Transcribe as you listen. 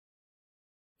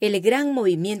El Gran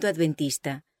Movimiento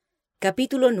Adventista.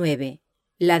 Capítulo 9.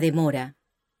 La demora.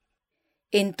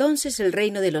 Entonces el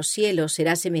reino de los cielos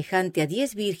será semejante a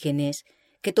 10 vírgenes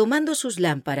que, tomando sus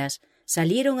lámparas,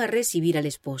 salieron a recibir al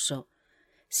esposo.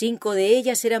 5 de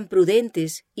ellas eran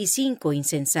prudentes y 5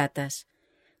 insensatas.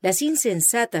 Las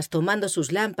insensatas, tomando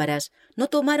sus lámparas, no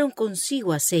tomaron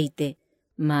consigo aceite,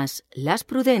 mas las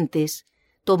prudentes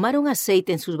tomaron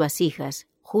aceite en sus vasijas,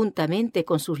 juntamente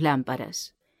con sus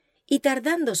lámparas. Y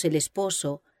tardándose el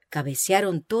esposo,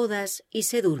 cabecearon todas y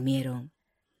se durmieron.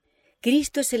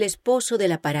 Cristo es el esposo de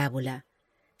la parábola.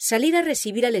 Salir a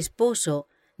recibir al esposo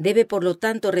debe, por lo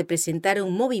tanto, representar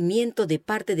un movimiento de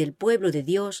parte del pueblo de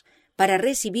Dios para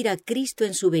recibir a Cristo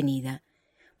en su venida,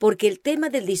 porque el tema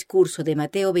del discurso de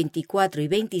Mateo 24 y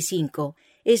 25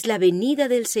 es la venida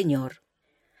del Señor.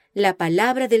 La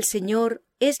palabra del Señor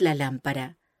es la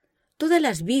lámpara. Todas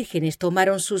las vírgenes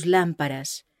tomaron sus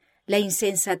lámparas. La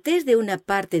insensatez de una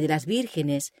parte de las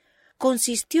vírgenes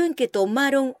consistió en que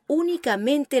tomaron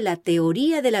únicamente la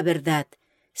teoría de la verdad,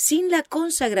 sin la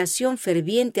consagración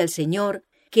ferviente al Señor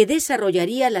que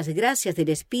desarrollaría las gracias del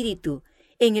Espíritu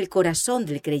en el corazón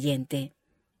del creyente.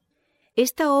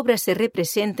 Esta obra se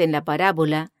representa en la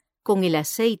parábola con el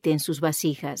aceite en sus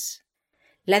vasijas.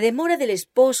 La demora del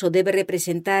esposo debe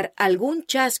representar algún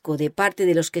chasco de parte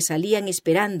de los que salían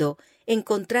esperando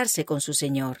encontrarse con su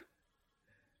Señor.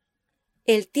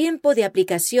 El tiempo de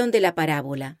aplicación de la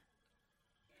parábola.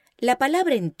 La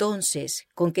palabra entonces,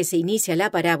 con que se inicia la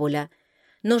parábola,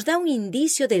 nos da un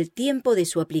indicio del tiempo de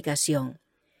su aplicación.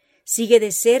 Sigue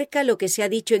de cerca lo que se ha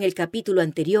dicho en el capítulo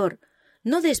anterior,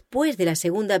 no después de la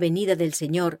segunda venida del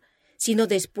Señor, sino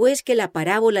después que la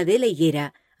parábola de la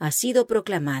higuera ha sido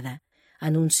proclamada,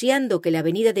 anunciando que la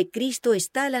venida de Cristo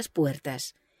está a las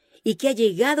puertas, y que ha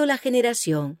llegado la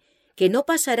generación que no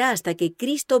pasará hasta que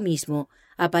Cristo mismo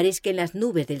aparezca en las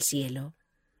nubes del cielo.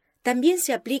 También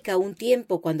se aplica a un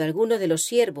tiempo cuando algunos de los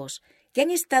siervos que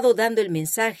han estado dando el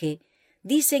mensaje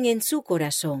dicen en su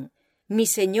corazón: «Mi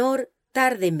Señor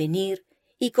tarde en venir,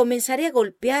 y comenzaré a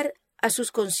golpear a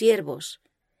sus consiervos,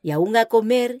 y aún a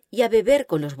comer y a beber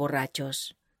con los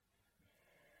borrachos».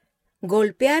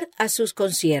 Golpear a sus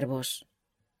consiervos.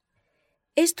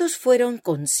 Estos fueron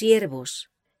consiervos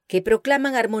que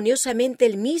proclaman armoniosamente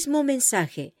el mismo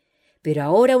mensaje, pero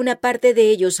ahora una parte de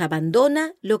ellos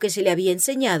abandona lo que se le había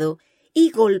enseñado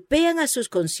y golpean a sus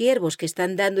consiervos que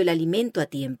están dando el alimento a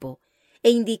tiempo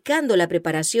e indicando la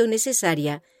preparación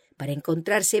necesaria para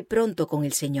encontrarse pronto con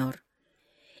el Señor.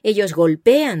 Ellos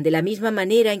golpean de la misma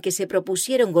manera en que se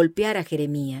propusieron golpear a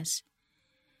Jeremías.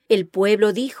 El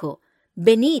pueblo dijo: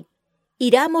 «Venid,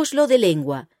 irámoslo de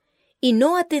lengua, y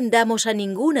no atendamos a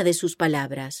ninguna de sus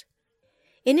palabras».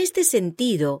 En este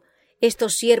sentido,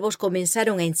 estos siervos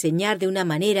comenzaron a enseñar de una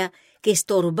manera que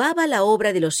estorbaba la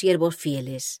obra de los siervos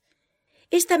fieles.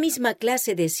 Esta misma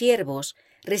clase de siervos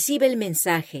recibe el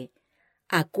mensaje: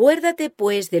 «Acuérdate,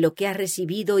 pues, de lo que has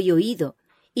recibido y oído,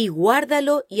 y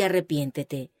guárdalo y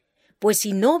arrepiéntete, pues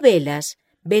si no velas,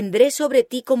 vendré sobre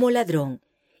ti como ladrón,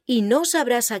 y no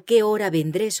sabrás a qué hora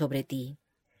vendré sobre ti».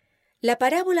 La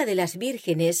parábola de las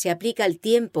vírgenes se aplica al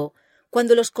tiempo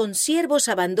cuando los consiervos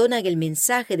abandonan el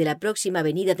mensaje de la próxima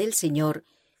venida del Señor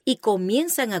y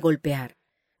comienzan a golpear.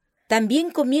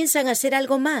 También comienzan a hacer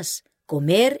algo más: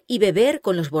 comer y beber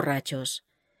con los borrachos.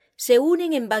 Se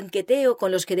unen en banqueteo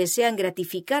con los que desean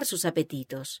gratificar sus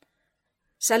apetitos.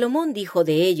 Salomón dijo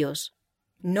de ellos: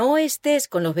 «No estés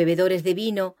con los bebedores de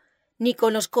vino, ni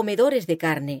con los comedores de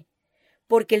carne,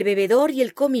 porque el bebedor y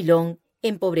el comilón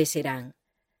empobrecerán».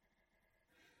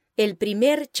 El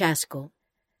primer chasco.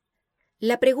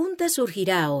 La pregunta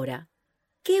surgirá ahora: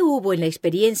 ¿qué hubo en la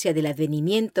experiencia del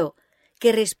advenimiento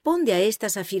que responde a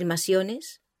estas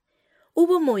afirmaciones?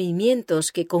 Hubo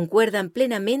movimientos que concuerdan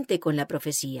plenamente con la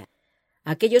profecía.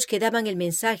 Aquellos que daban el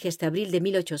mensaje hasta abril de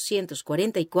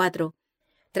 1844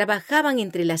 trabajaban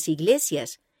entre las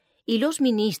iglesias, y los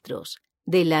ministros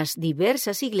de las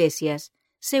diversas iglesias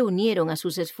se unieron a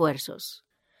sus esfuerzos.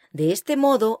 De este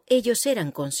modo, ellos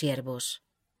eran consiervos.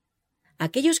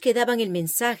 Aquellos que daban el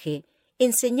mensaje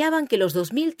enseñaban que los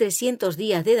 2300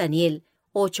 días de Daniel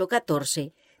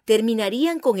 8:14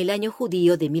 terminarían con el año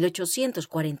judío de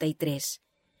 1843,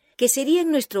 que sería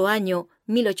en nuestro año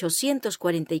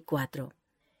 1844.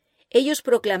 Ellos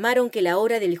proclamaron que la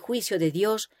hora del juicio de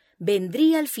Dios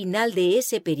vendría al final de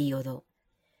ese período.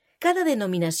 Cada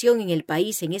denominación en el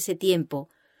país en ese tiempo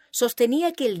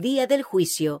sostenía que el día del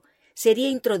juicio sería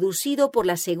introducido por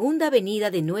la segunda venida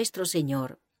de nuestro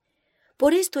Señor.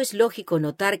 Por esto es lógico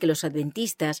notar que los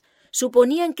adventistas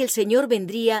suponían que el Señor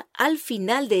vendría al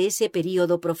final de ese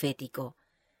período profético.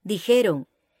 Dijeron: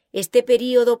 Este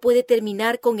período puede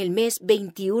terminar con el mes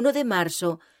 21 de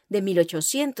marzo de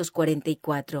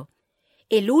 1844,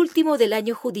 el último del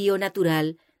año judío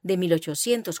natural de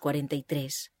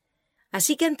 1843.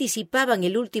 Así que anticipaban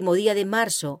el último día de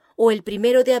marzo o el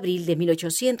 1 de abril de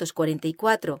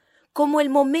 1844 como el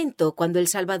momento cuando el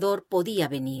Salvador podía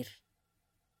venir.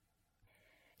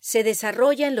 Se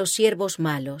desarrollan los siervos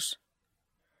malos.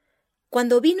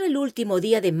 Cuando vino el último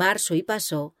día de marzo y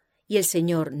pasó, y el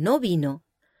Señor no vino,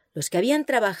 los que habían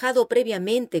trabajado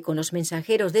previamente con los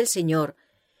mensajeros del Señor,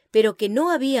 pero que no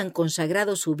habían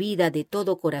consagrado su vida de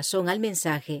todo corazón al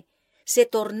mensaje, se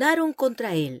tornaron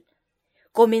contra él.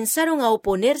 Comenzaron a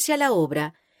oponerse a la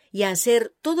obra y a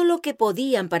hacer todo lo que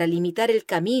podían para limitar el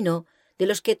camino de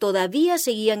los que todavía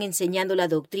seguían enseñando la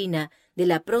doctrina de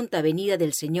la pronta venida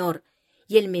del Señor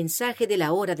y el mensaje de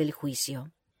la hora del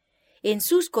juicio. En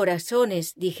sus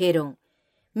corazones dijeron: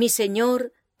 «Mi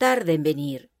Señor tarda en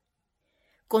venir».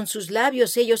 Con sus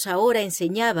labios ellos ahora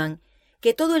enseñaban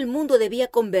que todo el mundo debía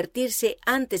convertirse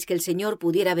antes que el Señor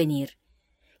pudiera venir,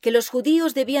 que los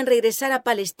judíos debían regresar a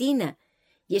Palestina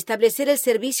y establecer el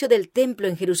servicio del templo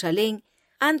en Jerusalén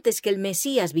antes que el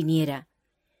Mesías viniera.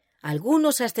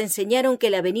 Algunos hasta enseñaron que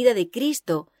la venida de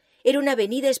Cristo era una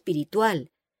venida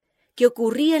espiritual, que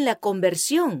ocurría en la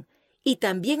conversión y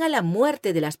también a la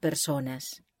muerte de las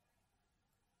personas.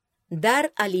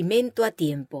 Dar alimento a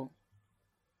tiempo.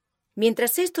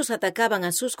 Mientras estos atacaban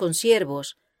a sus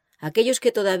consiervos, aquellos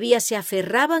que todavía se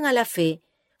aferraban a la fe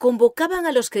convocaban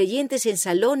a los creyentes en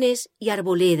salones y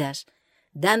arboledas,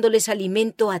 dándoles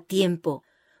alimento a tiempo,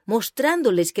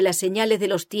 mostrándoles que las señales de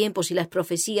los tiempos y las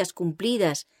profecías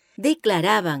cumplidas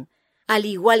declaraban, al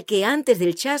igual que antes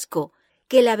del chasco,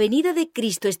 que la venida de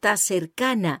Cristo está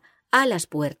cercana a las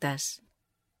puertas.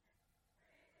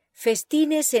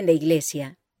 Festines en la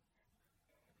iglesia.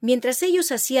 Mientras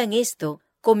ellos hacían esto,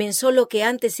 comenzó lo que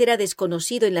antes era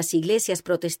desconocido en las iglesias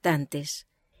protestantes: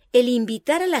 el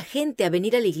invitar a la gente a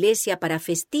venir a la iglesia para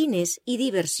festines y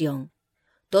diversión.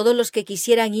 Todos los que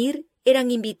quisieran ir eran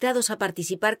invitados a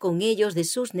participar con ellos de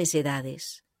sus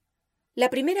necedades. La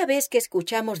primera vez que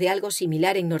escuchamos de algo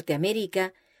similar en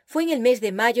Norteamérica fue en el mes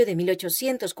de mayo de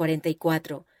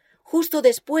 1844, justo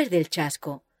después del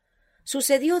chasco.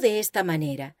 Sucedió de esta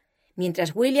manera: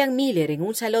 mientras William Miller, en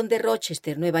un salón de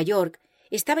Rochester, Nueva York,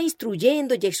 estaba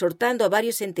instruyendo y exhortando a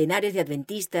varios centenares de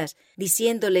adventistas,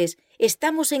 diciéndoles: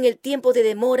 «Estamos en el tiempo de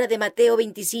demora de Mateo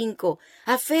 25,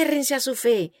 aférrense a su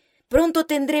fe, pronto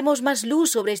tendremos más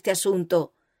luz sobre este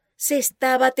asunto». Se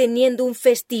estaba teniendo un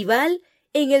festival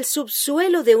en el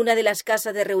subsuelo de una de las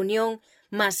casas de reunión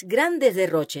más grandes de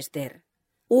Rochester.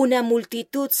 Una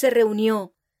multitud se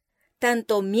reunió,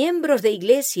 tanto miembros de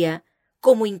iglesia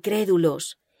como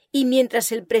incrédulos, y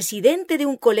mientras el presidente de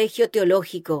un colegio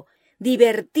teológico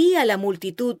divertía a la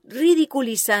multitud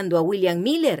ridiculizando a William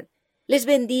Miller, les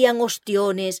vendían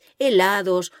ostiones,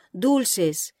 helados,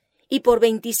 dulces, y por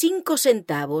 25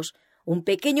 centavos un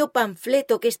pequeño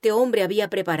panfleto que este hombre había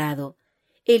preparado.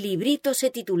 El librito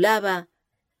se titulaba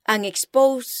An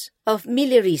Expose of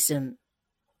Millerism,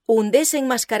 un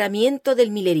desenmascaramiento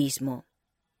del millerismo.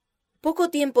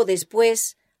 Poco tiempo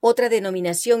después, otra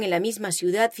denominación en la misma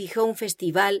ciudad fijó un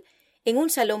festival en un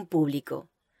salón público,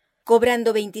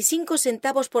 cobrando 25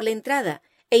 centavos por la entrada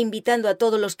e invitando a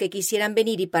todos los que quisieran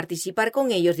venir y participar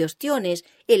con ellos de ostiones,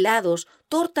 helados,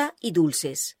 torta y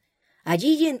dulces.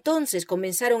 Allí y entonces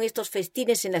comenzaron estos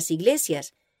festines en las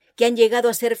iglesias, que han llegado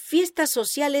a ser fiestas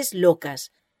sociales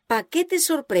locas, paquetes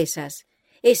sorpresas,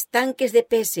 estanques de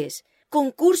peces,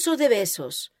 concursos de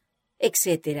besos,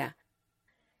 etc.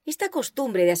 Esta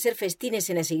costumbre de hacer festines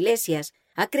en las iglesias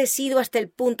ha crecido hasta el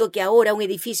punto que ahora un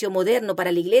edificio moderno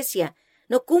para la iglesia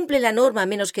no cumple la norma a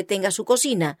menos que tenga su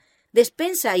cocina,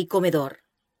 despensa y comedor.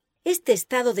 Este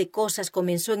estado de cosas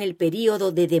comenzó en el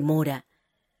período de demora,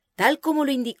 tal como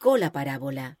lo indicó la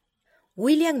parábola.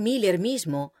 William Miller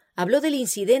mismo habló del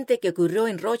incidente que ocurrió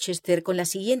en Rochester con las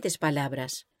siguientes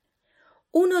palabras: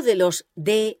 uno de los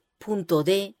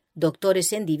D.D.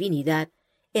 doctores en divinidad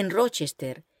en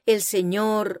Rochester, el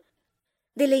señor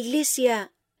de la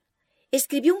iglesia,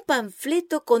 escribió un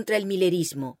panfleto contra el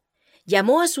millerismo,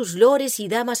 llamó a sus lores y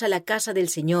damas a la casa del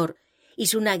Señor,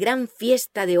 hizo una gran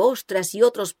fiesta de ostras y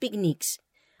otros picnics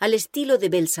al estilo de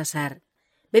Belsasar.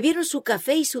 Bebieron su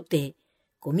café y su té,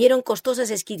 comieron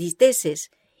costosas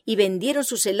exquisiteces y vendieron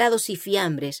sus helados y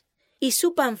fiambres y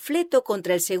su panfleto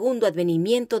contra el segundo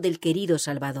advenimiento del querido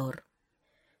Salvador.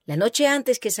 La noche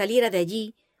antes que saliera de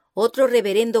allí, otro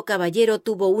reverendo caballero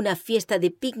tuvo una fiesta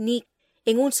de picnic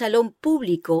en un salón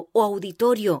público o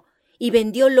auditorio y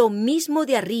vendió lo mismo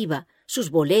de arriba, sus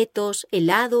boletos,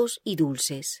 helados y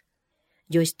dulces.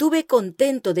 Yo estuve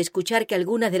contento de escuchar que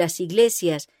algunas de las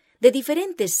iglesias de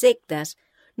diferentes sectas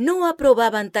no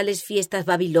aprobaban tales fiestas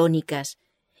babilónicas,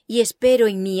 y espero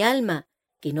en mi alma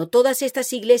que no todas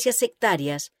estas iglesias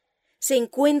sectarias se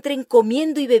encuentren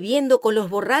comiendo y bebiendo con los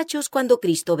borrachos cuando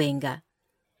Cristo venga.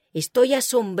 Estoy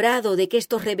asombrado de que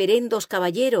estos reverendos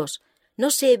caballeros no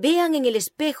se vean en el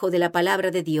espejo de la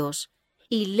palabra de Dios,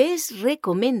 y les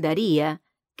recomendaría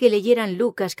que leyeran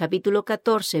Lucas capítulo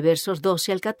 14, versos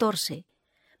 12 al 14,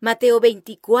 Mateo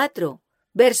 24,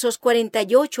 versos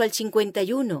 48 al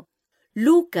 51,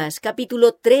 Lucas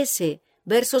capítulo 13,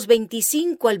 versos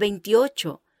 25 al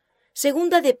 28,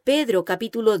 Segunda de Pedro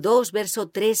capítulo 2, verso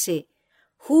 13,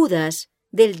 Judas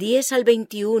del 10 al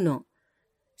 21.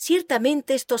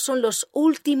 Ciertamente estos son los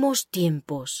últimos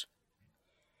tiempos.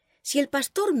 Si el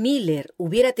pastor Miller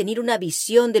hubiera tenido una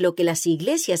visión de lo que las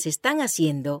iglesias están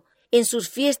haciendo en sus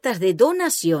fiestas de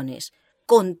donaciones,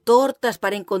 con tortas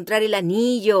para encontrar el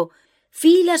anillo,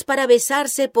 filas para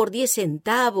besarse por 10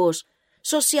 centavos,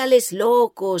 sociales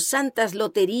locos, santas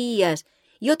loterías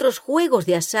y otros juegos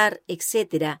de azar,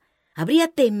 etc., habría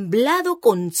temblado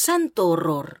con santo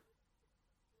horror.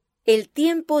 El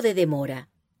tiempo de demora.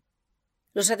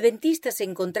 Los adventistas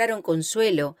encontraron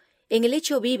consuelo en el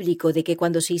hecho bíblico de que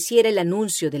cuando se hiciera el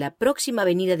anuncio de la próxima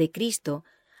venida de Cristo,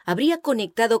 habría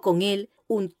conectado con él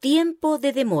un tiempo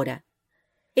de demora.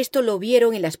 Esto lo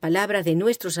vieron en las palabras de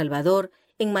nuestro Salvador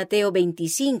en Mateo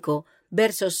 25,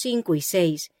 versos 5 y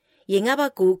 6, y en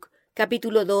Habacuc,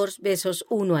 capítulo 2, versos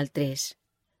 1 al 3.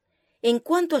 En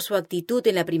cuanto a su actitud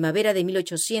en la primavera de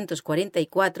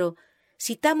 1844,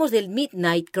 citamos del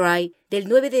Midnight Cry del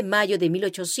 9 de mayo de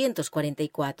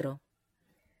 1844.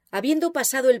 Habiendo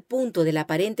pasado el punto de la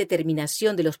aparente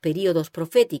terminación de los períodos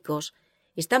proféticos,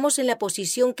 estamos en la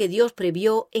posición que Dios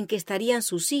previó en que estarían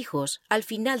sus hijos al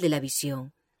final de la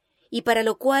visión, y para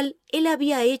lo cual Él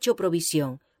había hecho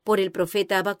provisión por el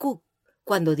profeta Habacuc,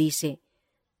 cuando dice: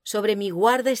 «Sobre mi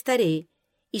guarda estaré,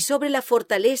 y sobre la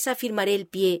fortaleza firmaré el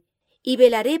pie, y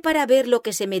velaré para ver lo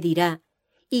que se me dirá,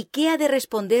 y qué ha de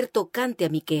responder tocante a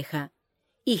mi queja.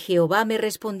 Y Jehová me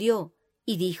respondió,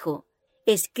 y dijo: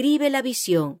 Escribe la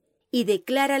visión, y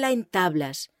declárala en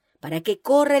tablas, para que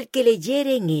corra el que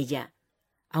leyere en ella.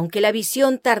 Aunque la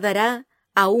visión tardará,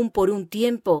 aún por un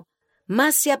tiempo,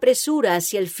 más se apresura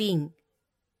hacia el fin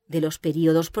de los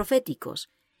períodos proféticos,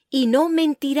 y no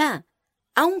mentirá,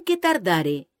 aunque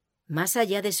tardare, más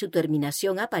allá de su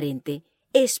terminación aparente,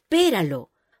 espéralo,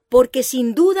 porque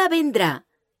sin duda vendrá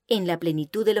en la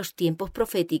plenitud de los tiempos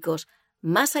proféticos,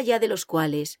 más allá de los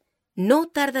cuales no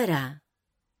tardará».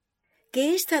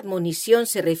 Que esta admonición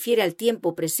se refiere al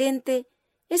tiempo presente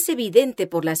es evidente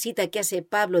por la cita que hace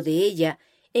Pablo de ella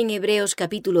en Hebreos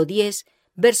capítulo 10,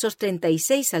 versos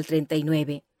 36 al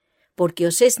 39. «Porque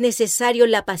os es necesario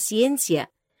la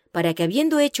paciencia, para que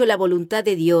habiendo hecho la voluntad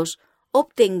de Dios,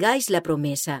 obtengáis la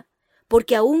promesa.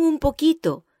 Porque aún un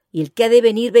poquito, y el que ha de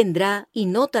venir vendrá y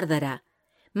no tardará.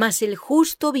 Mas el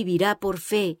justo vivirá por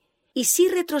fe, y si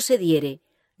retrocediere,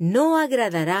 no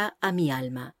agradará a mi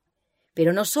alma.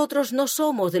 Pero nosotros no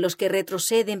somos de los que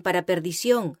retroceden para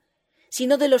perdición,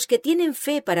 sino de los que tienen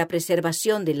fe para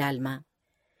preservación del alma.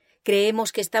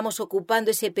 Creemos que estamos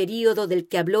ocupando ese período del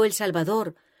que habló el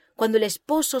Salvador, cuando el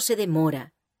esposo se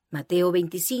demora, Mateo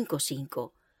 25,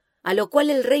 5, a lo cual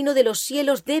el reino de los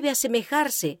cielos debe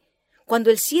asemejarse,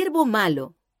 cuando el siervo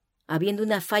malo, habiendo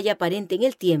una falla aparente en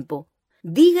el tiempo,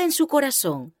 diga en su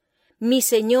corazón: «Mi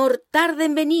señor tarda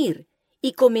en venir»,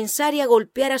 y comenzare a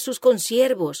golpear a sus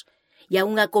consiervos, y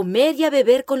aun a comer y a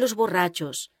beber con los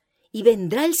borrachos, y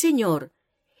vendrá el Señor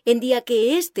en día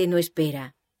que éste no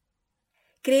espera.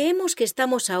 Creemos que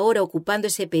estamos ahora ocupando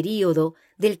ese período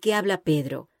del que habla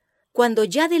Pedro, cuando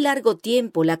ya de largo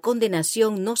tiempo la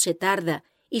condenación no se tarda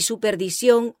y su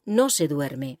perdición no se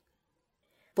duerme.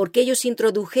 Porque ellos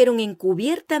introdujeron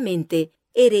encubiertamente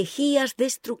herejías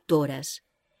destructoras.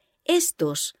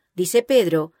 Estos, dice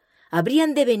Pedro,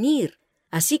 habrían de venir,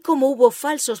 así como hubo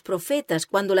falsos profetas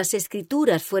cuando las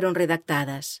Escrituras fueron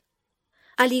redactadas.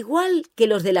 Al igual que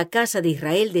los de la casa de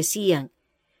Israel decían: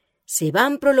 «Se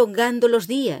van prolongando los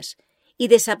días, y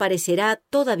desaparecerá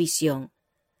toda visión».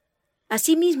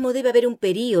 Asimismo debe haber un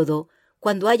período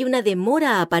cuando hay una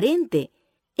demora aparente,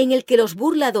 en el que los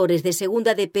burladores de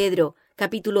Segunda de Pedro,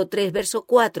 capítulo 3, verso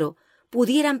 4,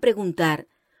 pudieran preguntar: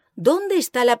 ¿dónde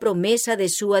está la promesa de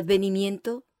su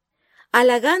advenimiento?,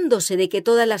 halagándose de que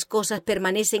todas las cosas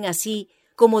permanecen así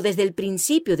como desde el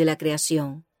principio de la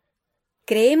creación.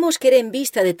 Creemos que era en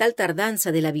vista de tal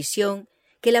tardanza de la visión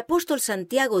que el apóstol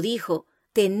Santiago dijo: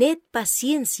 «Tened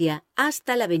paciencia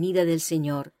hasta la venida del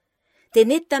Señor.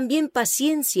 Tened también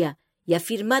paciencia y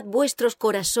afirmad vuestros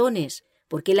corazones,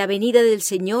 porque la venida del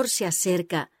Señor se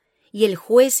acerca y el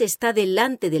juez está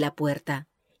delante de la puerta.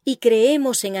 Y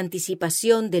creemos en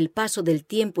anticipación del paso del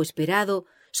tiempo esperado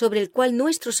sobre el cual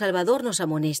nuestro Salvador nos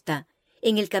amonesta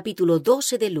en el capítulo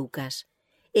 12 de Lucas.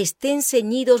 Estén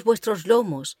ceñidos vuestros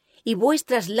lomos y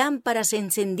vuestras lámparas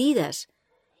encendidas,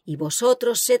 y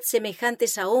vosotros sed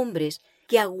semejantes a hombres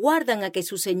que aguardan a que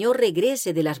su Señor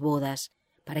regrese de las bodas,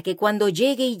 para que cuando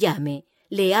llegue y llame,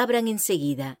 le abran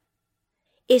enseguida.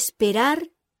 Esperar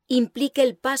implica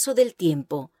el paso del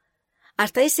tiempo,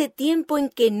 hasta ese tiempo en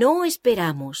que no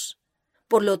esperamos.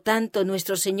 Por lo tanto,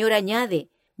 nuestro Señor añade: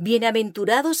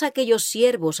 bienaventurados aquellos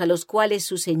siervos a los cuales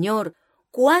su Señor,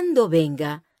 cuando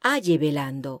venga, halle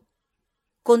velando.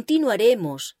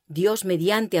 Continuaremos, Dios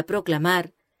mediante, a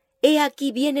proclamar: He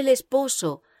aquí viene el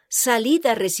esposo, salid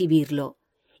a recibirlo,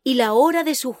 y la hora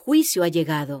de su juicio ha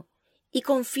llegado. Y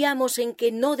confiamos en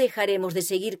que no dejaremos de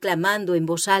seguir clamando en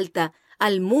voz alta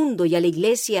al mundo y a la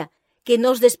Iglesia, que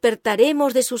nos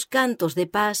despertaremos de sus cantos de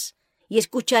paz y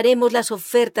escucharemos las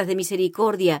ofertas de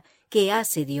misericordia que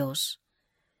hace Dios.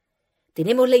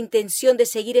 Tenemos la intención de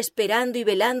seguir esperando y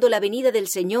velando la venida del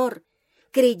Señor,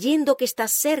 creyendo que está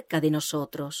cerca de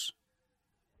nosotros.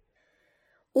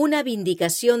 Una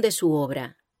vindicación de su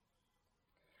obra.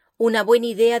 Una buena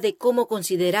idea de cómo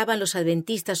consideraban los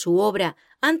adventistas su obra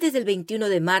antes del 21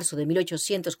 de marzo de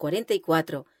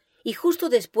 1844 y justo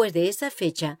después de esa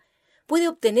fecha puede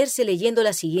obtenerse leyendo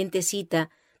la siguiente cita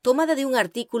tomada de un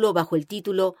artículo bajo el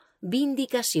título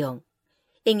Vindicación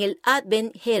en el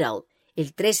Advent Herald,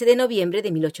 el 13 de noviembre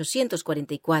de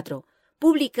 1844,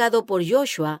 publicado por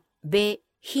Joshua B.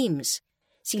 Himes,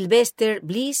 Sylvester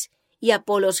Bliss y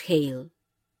Apollos Hale.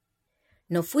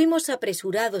 No fuimos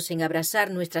apresurados en abrazar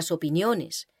nuestras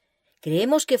opiniones.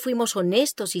 Creemos que fuimos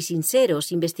honestos y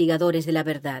sinceros investigadores de la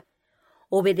verdad.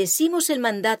 Obedecimos el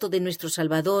mandato de nuestro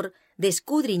Salvador de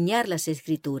escudriñar las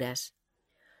Escrituras.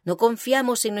 No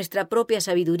confiamos en nuestra propia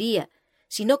sabiduría,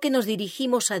 sino que nos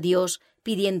dirigimos a Dios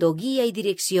pidiendo guía y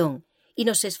dirección, y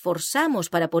nos esforzamos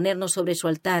para ponernos sobre su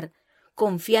altar,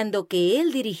 confiando que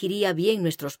Él dirigiría bien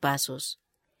nuestros pasos.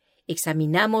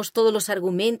 Examinamos todos los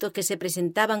argumentos que se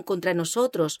presentaban contra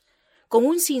nosotros con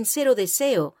un sincero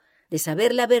deseo de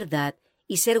saber la verdad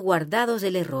y ser guardados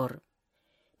del error.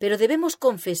 Pero debemos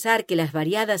confesar que las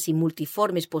variadas y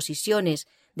multiformes posiciones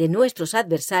de nuestros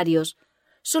adversarios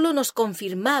solo nos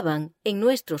confirmaban en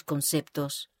nuestros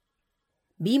conceptos.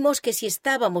 Vimos que si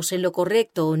estábamos en lo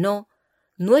correcto o no,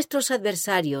 nuestros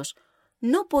adversarios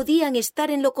no podían estar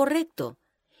en lo correcto,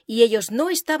 y ellos no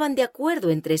estaban de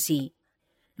acuerdo entre sí.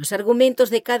 Los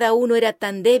argumentos de cada uno eran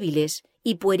tan débiles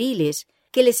y pueriles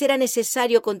que les era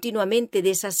necesario continuamente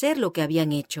deshacer lo que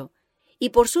habían hecho, y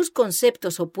por sus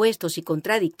conceptos opuestos y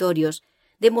contradictorios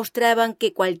demostraban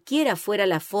que cualquiera fuera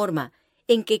la forma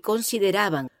en que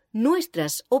consideraban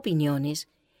nuestras opiniones,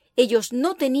 ellos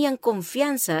no tenían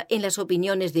confianza en las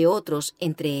opiniones de otros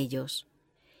entre ellos.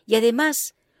 Y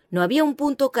además, no había un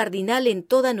punto cardinal en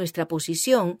toda nuestra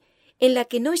posición en la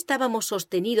que no estábamos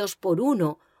sostenidos por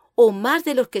uno o más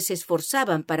de los que se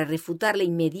esforzaban para refutar la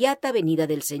inmediata venida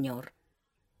del Señor.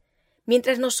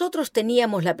 Mientras nosotros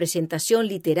teníamos la presentación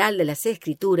literal de las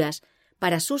Escrituras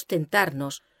para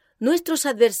sustentarnos, nuestros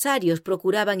adversarios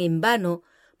procuraban en vano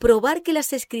probar que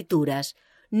las Escrituras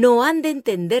no han de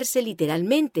entenderse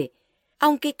literalmente,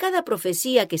 aunque cada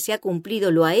profecía que se ha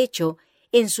cumplido lo ha hecho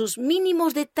en sus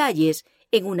mínimos detalles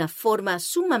en una forma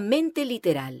sumamente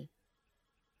literal.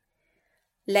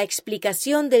 La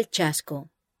explicación del chasco.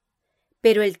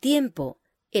 Pero el tiempo,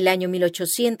 el año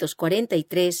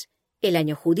 1843, el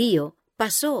año judío,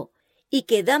 pasó, y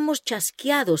quedamos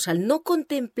chasqueados al no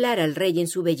contemplar al Rey en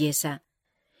su belleza.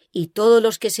 Y todos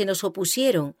los que se nos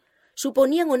opusieron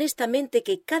suponían honestamente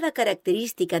que cada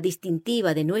característica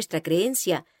distintiva de nuestra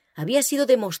creencia había sido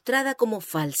demostrada como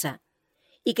falsa,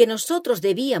 y que nosotros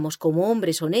debíamos, como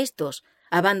hombres honestos,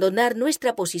 abandonar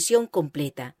nuestra posición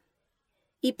completa.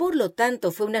 Y por lo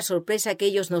tanto fue una sorpresa que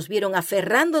ellos nos vieron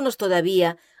aferrándonos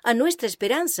todavía a nuestra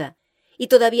esperanza y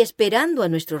todavía esperando a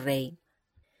nuestro Rey.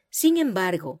 Sin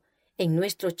embargo, en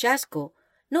nuestro chasco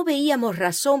no veíamos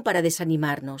razón para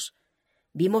desanimarnos.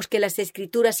 Vimos que las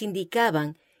Escrituras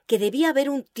indicaban que debía haber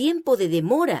un tiempo de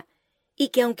demora y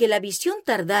que aunque la visión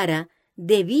tardara,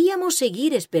 debíamos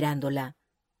seguir esperándola.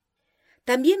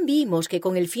 También vimos que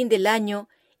con el fin del año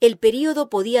el período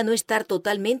podía no estar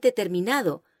totalmente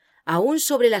terminado, aún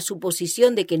sobre la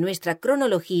suposición de que nuestra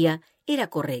cronología era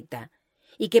correcta,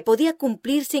 y que podía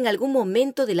cumplirse en algún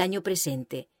momento del año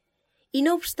presente. Y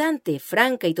no obstante,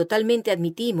 franca y totalmente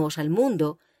admitimos al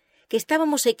mundo que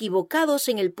estábamos equivocados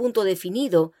en el punto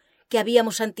definido que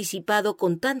habíamos anticipado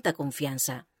con tanta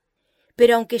confianza.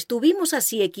 Pero aunque estuvimos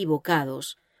así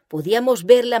equivocados, podíamos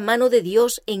ver la mano de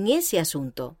Dios en ese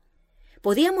asunto.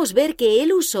 Podíamos ver que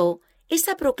Él usó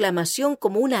esa proclamación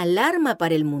como una alarma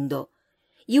para el mundo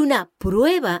y una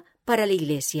prueba para la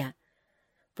Iglesia.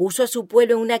 Puso a su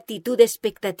pueblo en una actitud de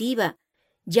expectativa,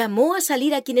 llamó a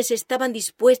salir a quienes estaban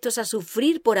dispuestos a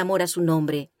sufrir por amor a su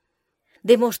nombre.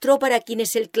 Demostró para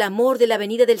quienes el clamor de la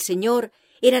venida del Señor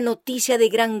era noticia de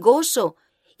gran gozo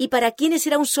y para quienes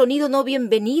era un sonido no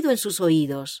bienvenido en sus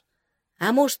oídos.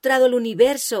 Ha mostrado al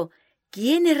universo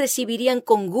quiénes recibirían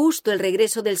con gusto el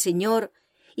regreso del Señor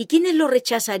y quiénes lo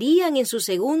rechazarían en su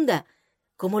segunda,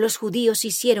 como los judíos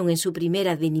hicieron en su primer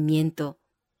advenimiento.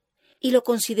 Y lo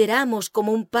consideramos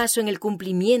como un paso en el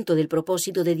cumplimiento del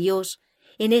propósito de Dios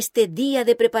en este día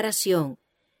de preparación,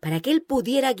 para que Él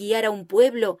pudiera guiar a un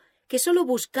pueblo que solo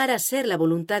buscara hacer la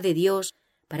voluntad de Dios,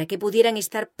 para que pudieran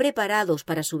estar preparados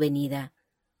para su venida.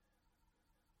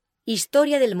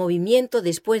 Historia del movimiento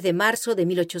después de marzo de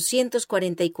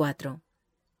 1844.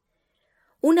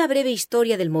 Una breve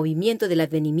historia del movimiento del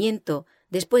advenimiento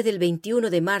después del 21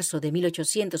 de marzo de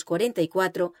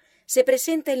 1844 se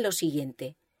presenta en lo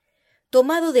siguiente.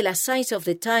 Tomado de las Signs of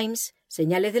the Times,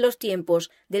 Señales de los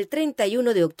Tiempos, del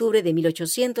 31 de octubre de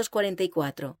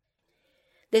 1844.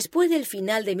 Después del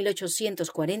final de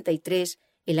 1843,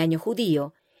 el año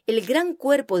judío, el gran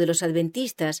cuerpo de los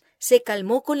adventistas se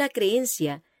calmó con la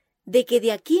creencia de que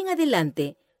de aquí en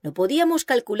adelante no podíamos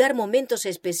calcular momentos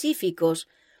específicos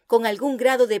con algún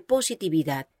grado de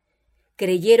positividad.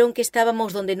 Creyeron que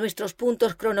estábamos donde nuestros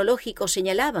puntos cronológicos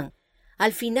señalaban,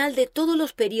 al final de todos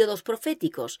los períodos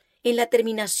proféticos, en la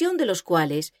terminación de los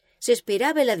cuales se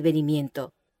esperaba el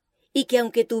advenimiento, y que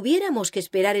aunque tuviéramos que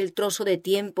esperar el trozo de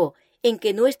tiempo en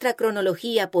que nuestra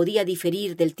cronología podía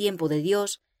diferir del tiempo de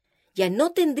Dios, ya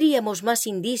no tendríamos más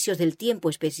indicios del tiempo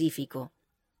específico.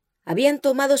 Habían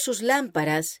tomado sus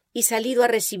lámparas y salido a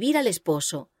recibir al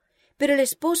esposo, pero el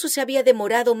esposo se había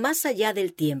demorado más allá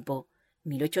del tiempo,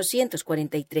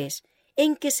 1843,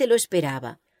 en que se lo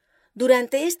esperaba.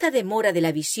 Durante esta demora de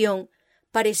la visión,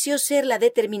 pareció ser la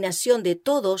determinación de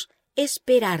todos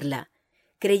esperarla,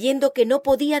 creyendo que no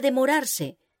podía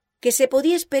demorarse, que se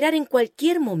podía esperar en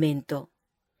cualquier momento.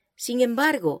 Sin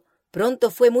embargo,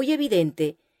 pronto fue muy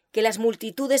evidente que las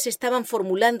multitudes estaban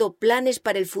formulando planes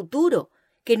para el futuro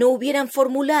que no hubieran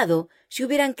formulado si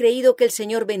hubieran creído que el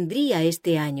Señor vendría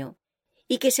este año,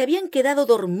 y que se habían quedado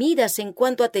dormidas en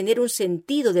cuanto a tener un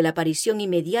sentido de la aparición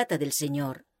inmediata del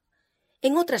Señor.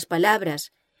 En otras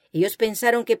palabras, ellos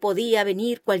pensaron que podía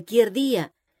venir cualquier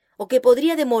día, o que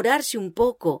podría demorarse un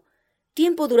poco,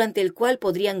 tiempo durante el cual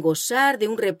podrían gozar de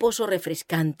un reposo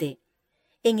refrescante.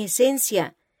 En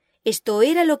esencia, esto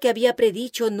era lo que había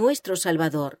predicho nuestro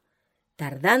Salvador.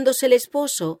 Tardándose el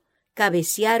esposo,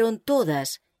 cabecearon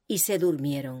todas y se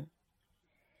durmieron.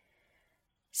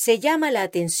 Se llama la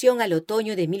atención al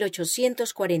otoño de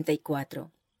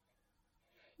 1844.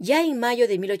 Ya en mayo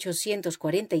de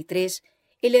 1843,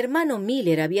 el hermano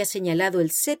Miller había señalado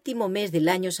el 7º mes del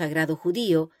año sagrado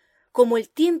judío como el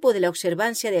tiempo de la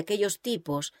observancia de aquellos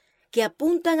tipos que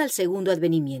apuntan al segundo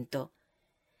advenimiento.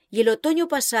 Y el otoño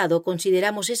pasado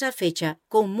consideramos esa fecha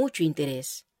con mucho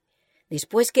interés.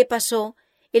 Después que pasó,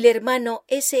 el hermano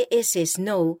S.S.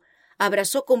 Snow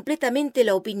abrazó completamente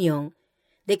la opinión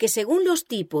de que según los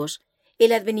tipos,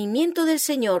 el advenimiento del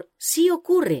Señor sí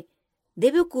ocurre,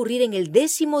 debe ocurrir en el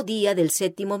 10º día del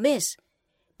 7º mes,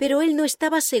 pero él no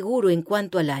estaba seguro en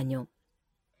cuanto al año.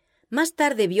 Más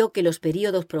tarde vio que los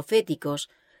períodos proféticos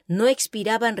no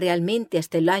expiraban realmente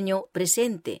hasta el año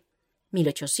presente,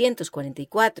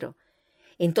 1844.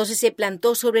 Entonces se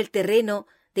plantó sobre el terreno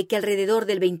de que alrededor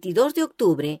del 22 de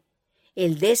octubre,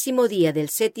 el 10º día del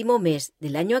 7º mes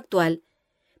del año actual,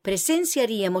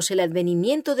 presenciaríamos el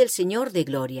advenimiento del Señor de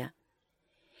gloria.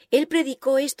 Él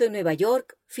predicó esto en Nueva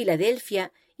York,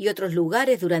 Filadelfia y otros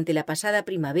lugares durante la pasada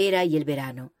primavera y el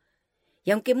verano.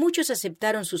 Y aunque muchos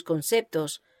aceptaron sus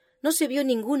conceptos, no se vio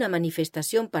ninguna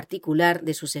manifestación particular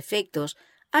de sus efectos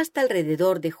hasta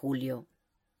alrededor de julio.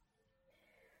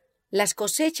 Las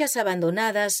cosechas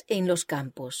abandonadas en los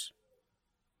campos.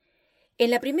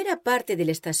 En la primera parte de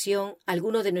la estación,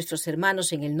 algunos de nuestros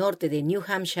hermanos en el norte de New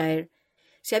Hampshire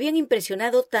se habían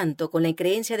impresionado tanto con la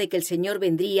creencia de que el Señor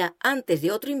vendría antes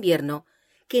de otro invierno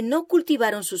que no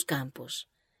cultivaron sus campos.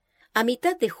 A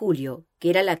mitad de julio, que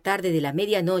era la tarde de la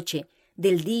medianoche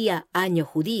del día año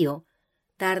judío,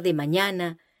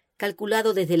 tarde-mañana,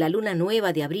 calculado desde la luna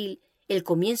nueva de abril, el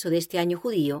comienzo de este año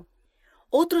judío,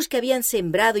 otros que habían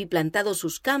sembrado y plantado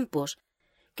sus campos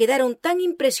quedaron tan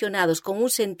impresionados con un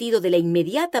sentido de la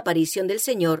inmediata aparición del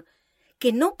Señor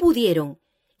que no pudieron,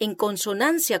 en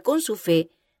consonancia con su fe,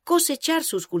 cosechar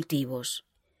sus cultivos.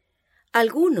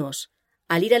 Algunos,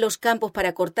 al ir a los campos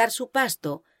para cortar su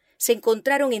pasto, se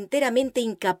encontraron enteramente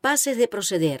incapaces de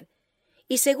proceder,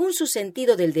 y según su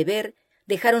sentido del deber,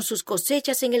 dejaron sus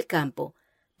cosechas en el campo,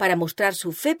 para mostrar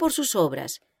su fe por sus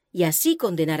obras, y así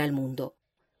condenar al mundo.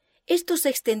 Esto se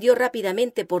extendió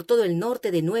rápidamente por todo el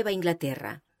norte de Nueva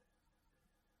Inglaterra.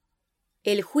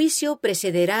 El juicio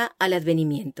precederá al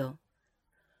advenimiento.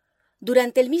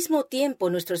 Durante el mismo tiempo,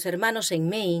 nuestros hermanos en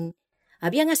Maine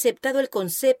habían aceptado el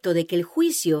concepto de que el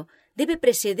juicio debe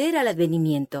preceder al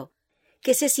advenimiento,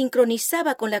 que se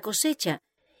sincronizaba con la cosecha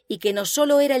y que no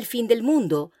solo era el fin del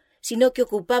mundo, sino que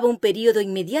ocupaba un período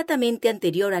inmediatamente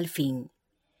anterior al fin.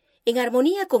 En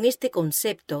armonía con este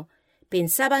concepto,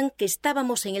 pensaban que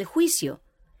estábamos en el juicio,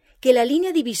 que la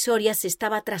línea divisoria se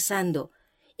estaba trazando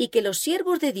y que los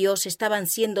siervos de Dios estaban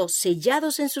siendo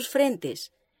sellados en sus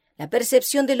frentes, la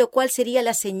percepción de lo cual sería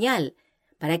la señal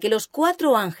para que los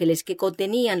 4 ángeles que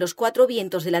contenían los 4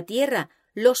 vientos de la tierra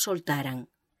los soltaran.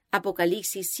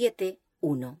 Apocalipsis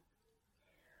 7:1.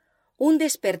 Un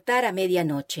despertar a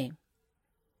medianoche.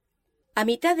 A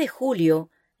mitad de julio,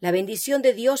 la bendición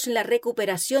de Dios en la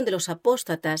recuperación de los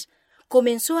apóstatas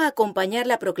comenzó a acompañar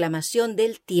la proclamación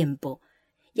del tiempo,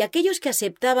 y aquellos que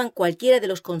aceptaban cualquiera de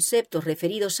los conceptos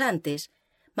referidos antes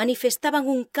manifestaban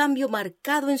un cambio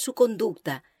marcado en su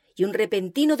conducta y un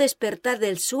repentino despertar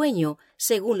del sueño,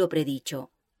 según lo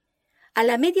predicho. A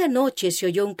la medianoche se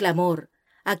oyó un clamor: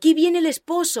 «Aquí viene el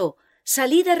esposo,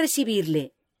 salid a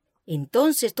recibirle».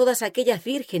 Entonces todas aquellas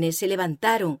vírgenes se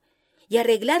levantaron y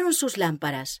arreglaron sus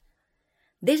lámparas.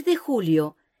 Desde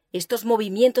julio, estos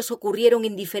movimientos ocurrieron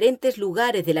en diferentes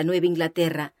lugares de la Nueva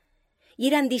Inglaterra, y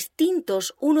eran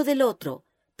distintos uno del otro,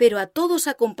 pero a todos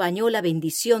acompañó la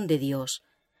bendición de Dios,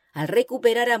 al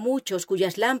recuperar a muchos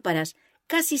cuyas lámparas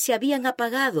casi se habían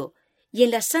apagado, y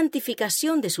en la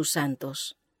santificación de sus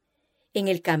santos. En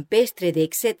el campestre de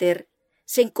Exeter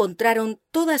se encontraron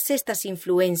todas estas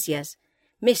influencias,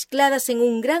 mezcladas en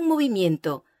un gran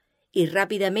movimiento, y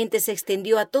rápidamente se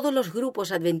extendió a todos los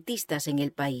grupos adventistas en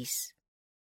el país.